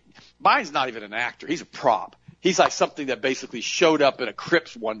 Biden's not even an actor. He's a prop. He's like something that basically showed up in a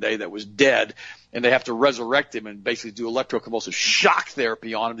crypt one day that was dead, and they have to resurrect him and basically do electroconvulsive shock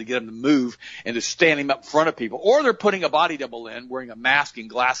therapy on him to get him to move and to stand him up in front of people. Or they're putting a body double in, wearing a mask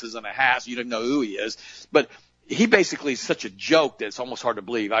and glasses and a hat, so you don't know who he is. But he basically is such a joke that it's almost hard to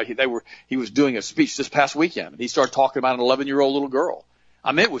believe. He was doing a speech this past weekend, and he started talking about an 11-year-old little girl.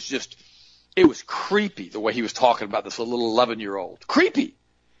 I mean, it was creepy the way he was talking about this little 11-year-old. Creepy.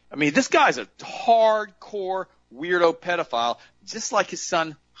 I mean, this guy's a hardcore weirdo pedophile, just like his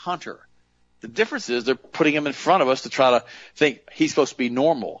son Hunter. The difference is they're putting him in front of us to try to think he's supposed to be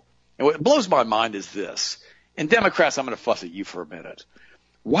normal. And what blows my mind is this. And Democrats, I'm going to fuss at you for a minute.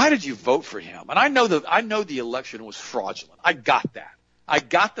 Why did you vote for him? And I know the election was fraudulent. I got that. I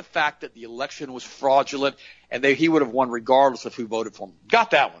got the fact that the election was fraudulent and he would have won regardless of who voted for him.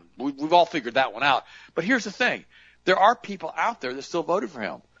 Got that one. We've all figured that one out. But here's the thing. There are people out there that still voted for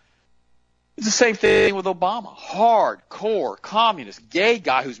him. It's the same thing with Obama. Hardcore communist, gay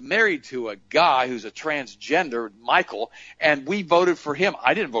guy who's married to a guy who's a transgender, Michael, and we voted for him.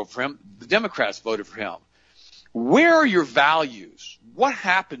 I didn't vote for him. The Democrats voted for him. Where are your values? What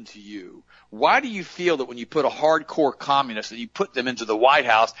happened to you? Why do you feel that when you put a hardcore communist and you put them into the White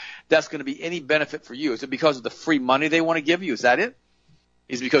House, that's going to be any benefit for you? Is it because of the free money they want to give you? Is that it?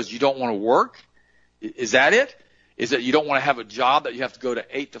 Is it because you don't want to work? Is that it? Is that you don't want to have a job that you have to go to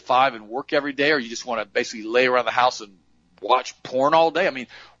 8 to 5 and work every day, or you just want to basically lay around the house and watch porn all day? I mean,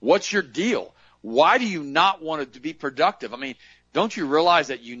 what's your deal? Why do you not want to be productive? I mean, don't you realize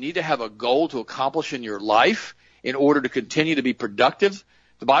that you need to have a goal to accomplish in your life in order to continue to be productive?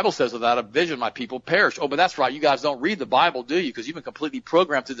 The Bible says without a vision, my people perish. Oh, but that's right. You guys don't read the Bible, do you? Because you've been completely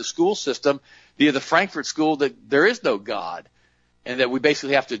programmed through the school system via the Frankfurt School that there is no God and that we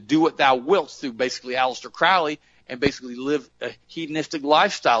basically have to do what thou wilt through basically Aleister Crowley and basically live a hedonistic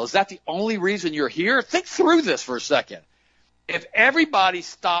lifestyle. Is that the only reason you're here? Think through this for a second. If everybody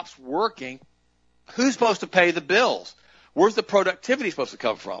stops working, who's supposed to pay the bills? Where's the productivity supposed to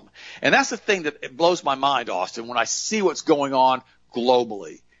come from? And that's the thing that it blows my mind, Austin, when I see what's going on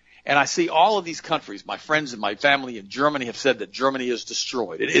globally. And I see all of these countries, my friends and my family in Germany have said that Germany is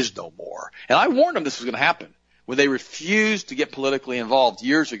destroyed. It is no more. And I warned them this was going to happen when they refused to get politically involved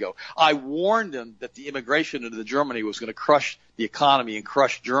years ago. I warned them that the immigration into Germany was going to crush the economy and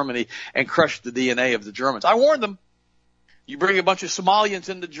crush Germany and crush the DNA of the Germans. I warned them. You bring a bunch of Somalians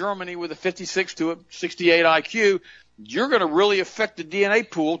into Germany with a 56 to a 68 IQ, you're going to really affect the DNA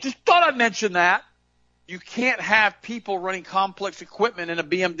pool. Just thought I'd mention that. You can't have people running complex equipment in a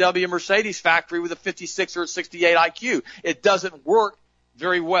BMW Mercedes factory with a 56 or a 68 IQ. It doesn't work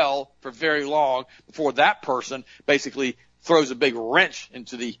very well for very long before that person basically throws a big wrench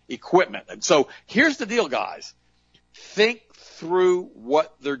into the equipment. And so here's the deal, guys. Think through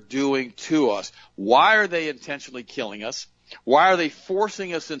what they're doing to us. Why are they intentionally killing us? Why are they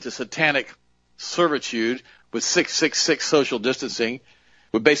forcing us into satanic servitude with 666 social distancing,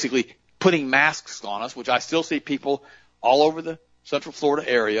 with basically putting masks on us, which I still see people all over the Central Florida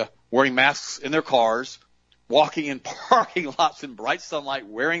area wearing masks in their cars, walking in parking lots in bright sunlight,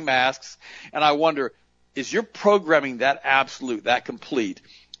 wearing masks. And I wonder, is your programming that absolute, that complete,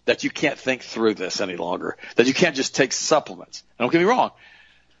 that you can't think through this any longer, that you can't just take supplements? And don't get me wrong.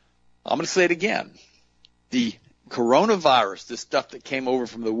 I'm going to say it again. The coronavirus, this stuff that came over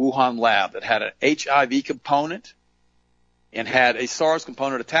from the Wuhan lab that had an HIV component and had a SARS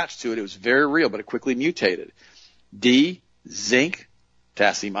component attached to it, it was very real, but it quickly mutated. D, zinc,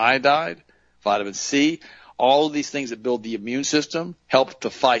 potassium iodide, vitamin C, all of these things that build the immune system help to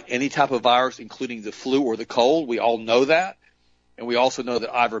fight any type of virus, including the flu or the cold. We all know that. And we also know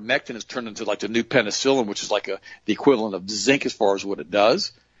that ivermectin has turned into like the new penicillin, which is like the equivalent of zinc as far as what it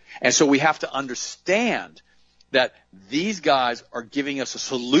does. And so we have to understand that these guys are giving us a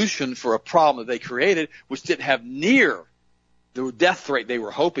solution for a problem that they created, which didn't have near the death rate they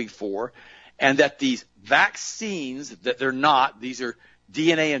were hoping for, and that these vaccines, that they're not, these are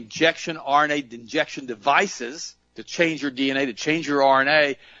DNA injection, RNA injection devices to change your DNA, to change your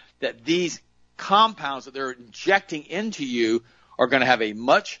RNA, that these compounds that they're injecting into you are going to have a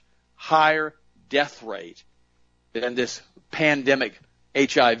much higher death rate than this pandemic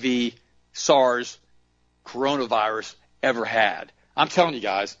HIV, SARS, coronavirus ever had. I'm telling you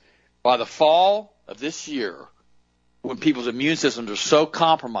guys, by the fall of this year, when people's immune systems are so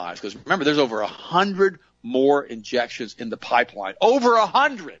compromised, because remember, there's over 100 more injections in the pipeline, over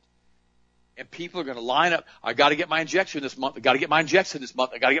 100. And people are going to line up. I got to get my injection this month. I got to get my injection this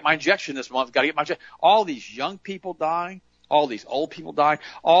month. I got to get my injection this month. I got to get my injection. All these young people dying, all these old people dying,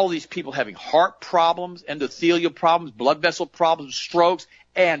 all these people having heart problems, endothelial problems, blood vessel problems, strokes,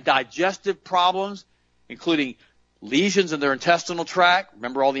 and digestive problems, including lesions in their intestinal tract.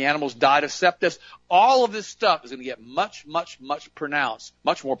 Remember, all the animals died of sepsis. All of this stuff is going to get much, much, much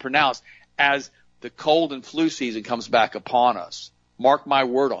more pronounced as the cold and flu season comes back upon us. Mark my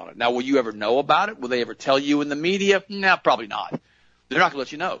word on it. Now, will you ever know about it? Will they ever tell you in the media? No, probably not. They're not going to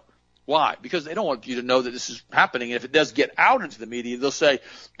let you know. Why? Because they don't want you to know that this is happening. And if it does get out into the media, they'll say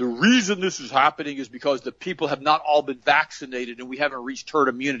the reason this is happening is because the people have not all been vaccinated and we haven't reached herd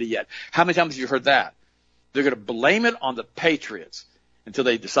immunity yet. How many times have you heard that? They're going to blame it on the patriots until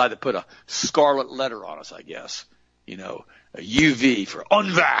they decide to put a scarlet letter on us, I guess. You know, a UV for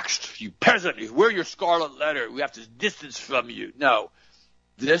unvaxxed. You peasant, you wear your scarlet letter. We have to distance from you. No.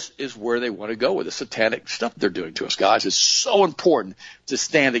 This is where they want to go with the satanic stuff they're doing to us, guys. It's so important to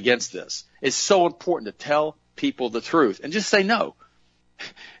stand against this. It's so important to tell people the truth and just say no.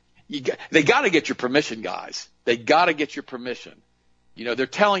 They got to get your permission, guys. They got to get your permission. You know, they're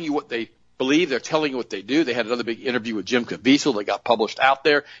telling you what they believe. They're telling you what they do. They had another big interview with Jim Caviezel that got published out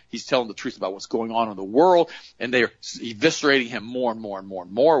there. He's telling the truth about what's going on in the world, and they're eviscerating him more and more and more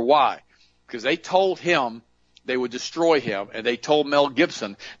and more. Why? Because they told him they would destroy him. And they told Mel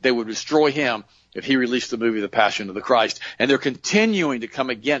Gibson they would destroy him if he released the movie The Passion of the Christ. And they're continuing to come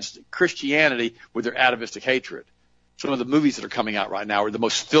against Christianity with their atavistic hatred. Some of the movies that are coming out right now are the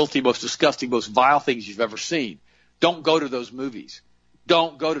most filthy, most disgusting, most vile things you've ever seen. Don't go to those movies.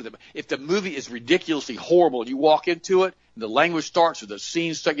 Don't go to them. If the movie is ridiculously horrible and you walk into it and the language starts or the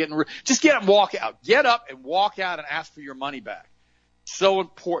scenes start getting just get up and walk out. Get up and walk out and ask for your money back. So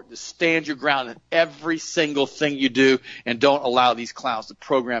important to stand your ground in every single thing you do, and don't allow these clowns to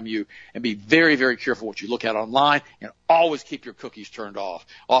program you, and be very, very careful what you look at online, and always keep your cookies turned off.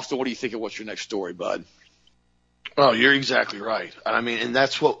 Austin, what do you think of what's your next story, bud? Oh, you're exactly right. I mean, and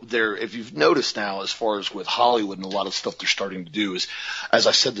that's what if you've noticed now, as far as with Hollywood and a lot of stuff they're starting to do is, as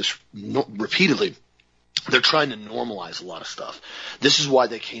I said this repeatedly, they're trying to normalize a lot of stuff. This is why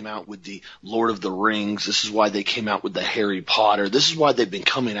they came out with the Lord of the Rings. This is why they came out with the Harry Potter. This is why they've been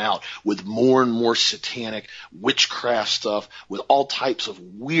coming out with more and more satanic witchcraft stuff, with all types of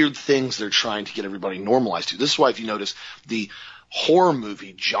weird things they're trying to get everybody normalized to. This is why, if you notice, the horror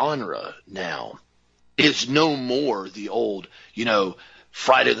movie genre now is no more the old,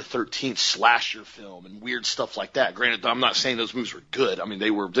 Friday the 13th slasher film and weird stuff like that. Granted, I'm not saying those movies were good. I mean,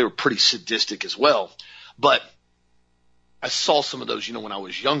 they were pretty sadistic as well. But I saw some of those, when I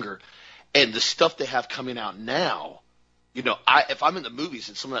was younger, and the stuff they have coming out now, if I'm in the movies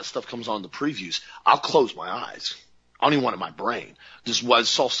and some of that stuff comes on in the previews, I'll close my eyes. I don't even want it in my brain. Just I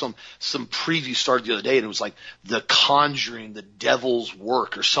saw some preview started the other day, and it was like The Conjuring, the Devil's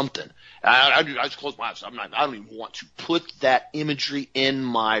Work, or something. I just close my eyes. I don't even want to put that imagery in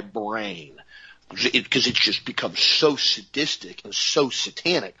my brain because it just becomes so sadistic and so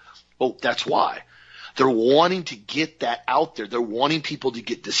satanic. Oh, that's why. They're wanting to get that out there. They're wanting people to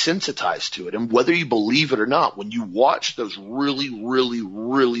get desensitized to it. And whether you believe it or not, when you watch those really, really,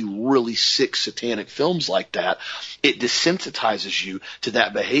 really, really sick satanic films like that, it desensitizes you to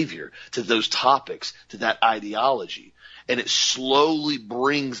that behavior, to those topics, to that ideology. And it slowly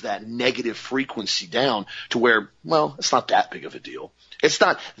brings that negative frequency down to where, well, it's not that big of a deal. It's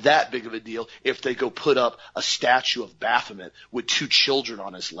not that big of a deal if they go put up a statue of Baphomet with 2 children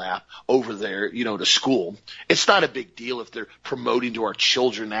on his lap over there, to school. It's not a big deal if they're promoting to our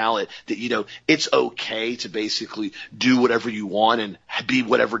children now that it's okay to basically do whatever you want and be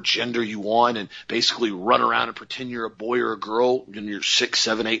whatever gender you want and basically run around and pretend you're a boy or a girl when you're 6,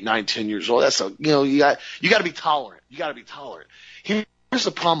 7, 8, 9, 10 years old. That's you got to be tolerant. You got to be tolerant. Here's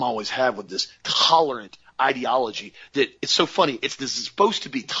the problem I always have with this tolerant ideology, that it's so funny. It's supposed to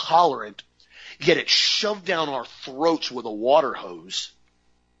be tolerant, yet it's shoved down our throats with a water hose.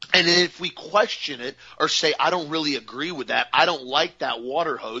 And then if we question it or say, I don't really agree with that, I don't like that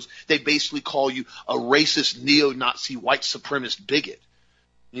water hose, they basically call you a racist, neo-Nazi, white supremacist bigot.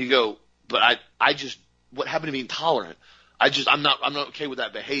 And you go, but I just, what happened to being tolerant? I'm not okay with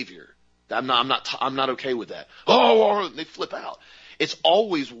that behavior. I'm not okay with that. Oh, they flip out. It's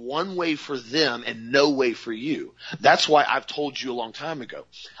always one way for them and no way for you. That's why I've told you a long time ago,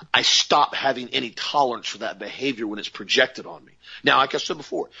 I stop having any tolerance for that behavior when it's projected on me. Now, like I said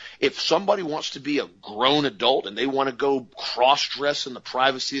before, if somebody wants to be a grown adult and they want to go cross-dress in the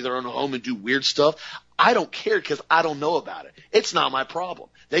privacy of their own home and do weird stuff, I don't care because I don't know about it. It's not my problem.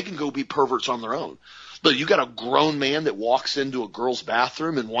 They can go be perverts on their own. But you got a grown man that walks into a girl's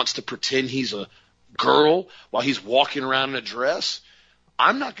bathroom and wants to pretend he's a girl while he's walking around in a dress.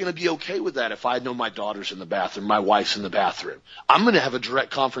 I'm not going to be okay with that if I know my daughter's in the bathroom, my wife's in the bathroom. I'm going to have a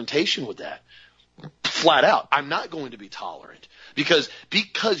direct confrontation with that. Flat out. I'm not going to be tolerant because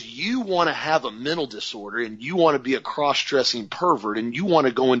you want to have a mental disorder and you want to be a cross-dressing pervert and you want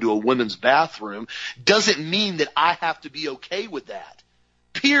to go into a women's bathroom doesn't mean that I have to be okay with that.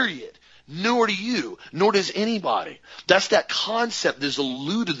 Period. Nor do you, nor does anybody. That's that concept that's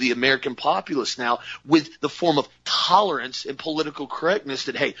eluded the American populace now with the form of tolerance and political correctness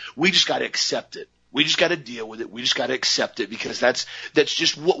that, hey, we just got to accept it. We just got to deal with it. We just got to accept it because that's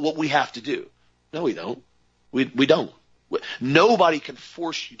just what we have to do. No, we don't. We don't. Nobody can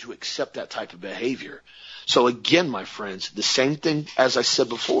force you to accept that type of behavior. So again, my friends, the same thing as I said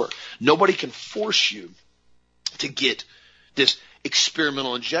before. Nobody can force you to get this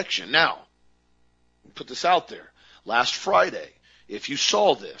experimental injection. Now, put this out there. Last Friday, if you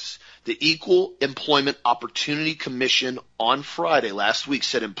saw this, the Equal Employment Opportunity Commission on Friday last week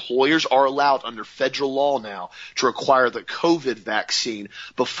said employers are allowed under federal law now to require the COVID vaccine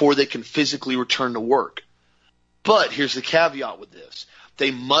before they can physically return to work. But here's the caveat with this.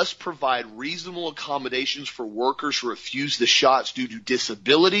 They must provide reasonable accommodations for workers who refuse the shots due to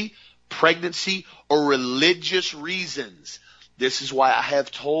disability, pregnancy, or religious reasons. This is why I have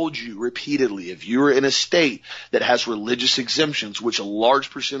told you repeatedly, if you're in a state that has religious exemptions, which a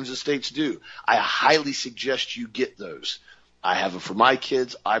large percentage of states do, I highly suggest you get those. I have them for my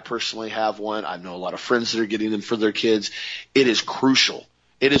kids. I personally have one. I know a lot of friends that are getting them for their kids. It is crucial.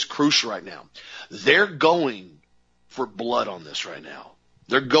 It is crucial right now. They're going for blood on this right now.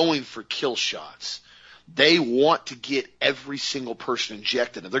 They're going for kill shots. They want to get every single person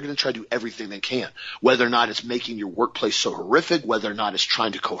injected, and they're going to try to do everything they can, whether or not it's making your workplace so horrific, whether or not it's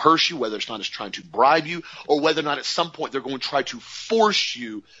trying to coerce you, whether it's not it's trying to bribe you, or whether or not at some point they're going to try to force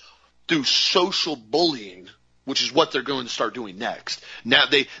you through social bullying, which is what they're going to start doing next. Now,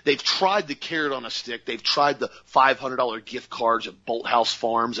 they've tried the carrot on a stick. They've tried the $500 gift cards at Bolt House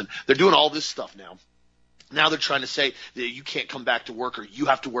Farms, and they're doing all this stuff now. Now they're trying to say that you can't come back to work or you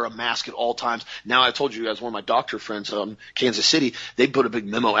have to wear a mask at all times. Now I told you guys, one of my doctor friends in Kansas City, they put a big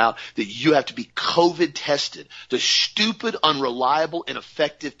memo out that you have to be COVID tested. The stupid, unreliable,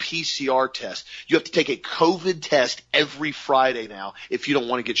 ineffective PCR test. You have to take a COVID test every Friday now if you don't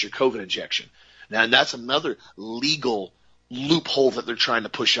want to get your COVID injection. Now, and that's another legal loophole that they're trying to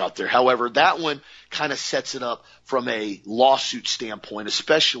push out there. However, that one kind of sets it up from a lawsuit standpoint,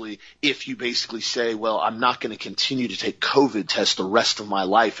 especially if you basically say, well, I'm not going to continue to take COVID tests the rest of my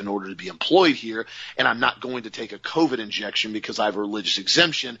life in order to be employed here, and I'm not going to take a COVID injection because I have a religious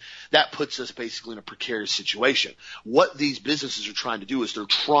exemption. That puts us basically in a precarious situation. What these businesses are trying to do is they're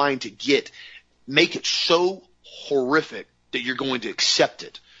trying to make it so horrific that you're going to accept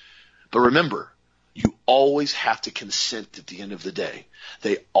it. But remember, you always have to consent at the end of the day.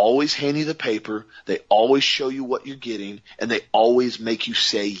 They always hand you the paper. They always show you what you're getting, and they always make you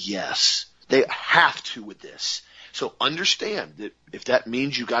say yes. They have to with this. So understand that if that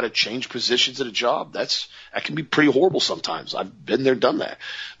means you got to change positions at a job, that can be pretty horrible sometimes. I've been there, done that.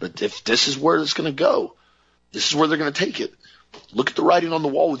 But if this is where it's going to go, this is where they're going to take it. Look at the writing on the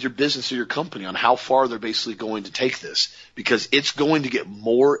wall with your business or your company on how far they're basically going to take this, because it's going to get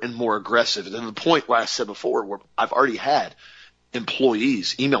more and more aggressive. And then the point where I said before, where I've already had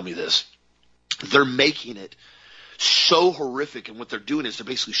employees email me this, they're making it so horrific, and what they're doing is they're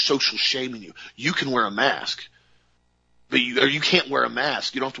basically social shaming you. You can wear a mask, but you can't wear a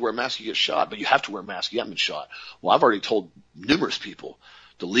mask. You don't have to wear a mask, you get shot, but you have to wear a mask. You haven't been shot. Well, I've already told numerous people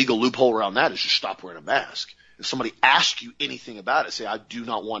the legal loophole around that is just stop wearing a mask. If somebody asks you anything about it, say, I do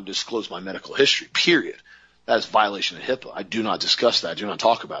not want to disclose my medical history, period. That is violation of HIPAA. I do not discuss that. I do not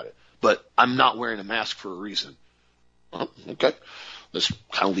talk about it. But I'm not wearing a mask for a reason. Well, okay. Let's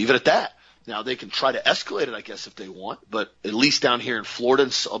kind of leave it at that. Now, they can try to escalate it, I guess, if they want. But at least down here in Florida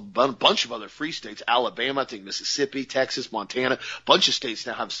and a bunch of other free states, Alabama, I think Mississippi, Texas, Montana, a bunch of states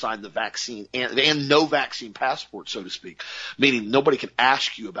now have signed the vaccine and no vaccine passport, so to speak, meaning nobody can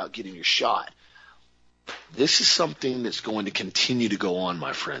ask you about getting your shot. This is something that's going to continue to go on,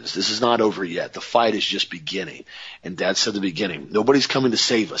 my friends. This is not over yet. The fight is just beginning. And Dad said at the beginning, nobody's coming to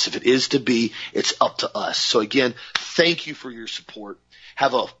save us. If it is to be, it's up to us. So again, thank you for your support.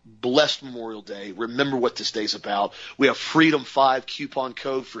 Have a blessed Memorial Day. Remember what this day's about. We have Freedom 5 coupon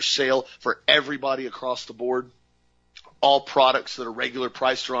code for sale for everybody across the board. All products that are regular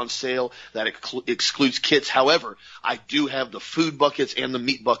priced are on sale. That excludes kits. However, I do have the food buckets and the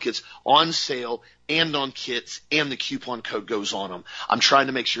meat buckets on sale and on kits, and the coupon code goes on them. I'm trying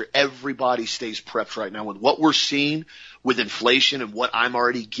to make sure everybody stays prepped right now with what we're seeing with inflation and what I'm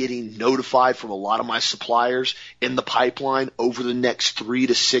already getting notified from a lot of my suppliers in the pipeline over the next 3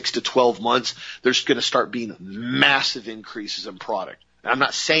 to 6 to 12 months. There's going to start being massive increases in product. I'm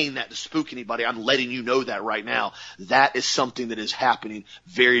not saying that to spook anybody. I'm letting you know that right now. That is something that is happening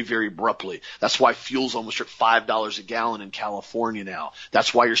very, very abruptly. That's why fuel's almost at $5 a gallon in California now.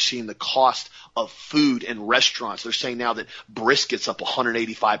 That's why you're seeing the cost of food in restaurants. They're saying now that brisket's up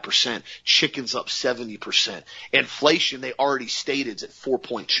 185%, chicken's up 70%. Inflation, they already stated, is at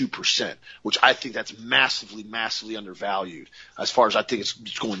 4.2%, which I think that's massively, massively undervalued. As far as I think it's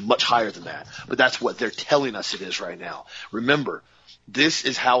going much higher than that. But that's what they're telling us it is right now. Remember, this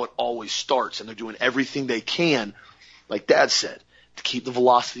is how it always starts, and they're doing everything they can, like Dad said, to keep the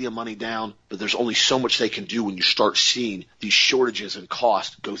velocity of money down, but there's only so much they can do when you start seeing these shortages and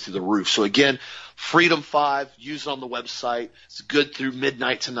costs go through the roof. So again, Freedom 5, use it on the website. It's good through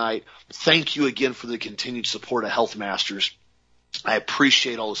midnight tonight. Thank you again for the continued support of Health Masters. I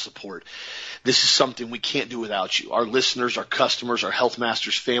appreciate all the support. This is something we can't do without you. Our listeners, our customers, our Health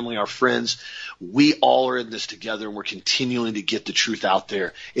Masters family, our friends, we all are in this together, and we're continuing to get the truth out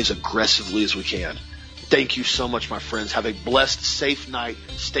there as aggressively as we can. Thank you so much, my friends. Have a blessed, safe night.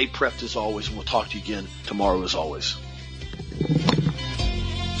 Stay prepped as always, and we'll talk to you again tomorrow as always.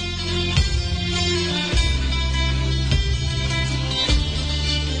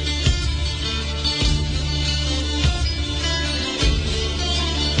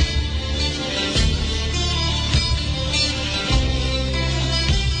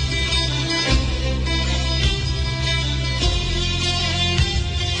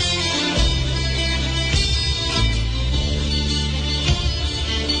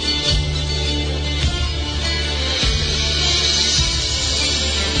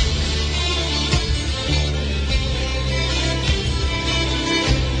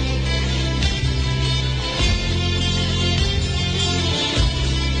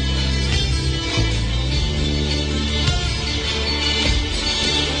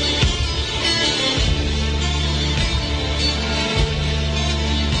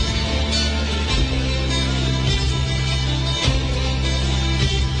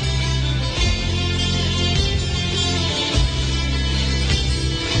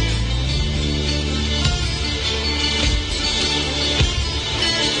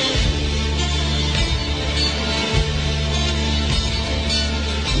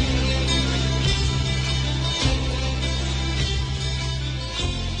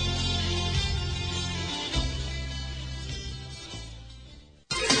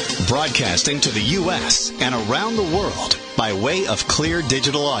 Broadcasting to the U.S. and around the world by way of clear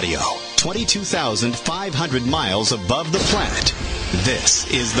digital audio. 22,500 miles above the planet. This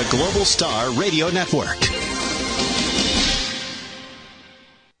is the Global Star Radio Network.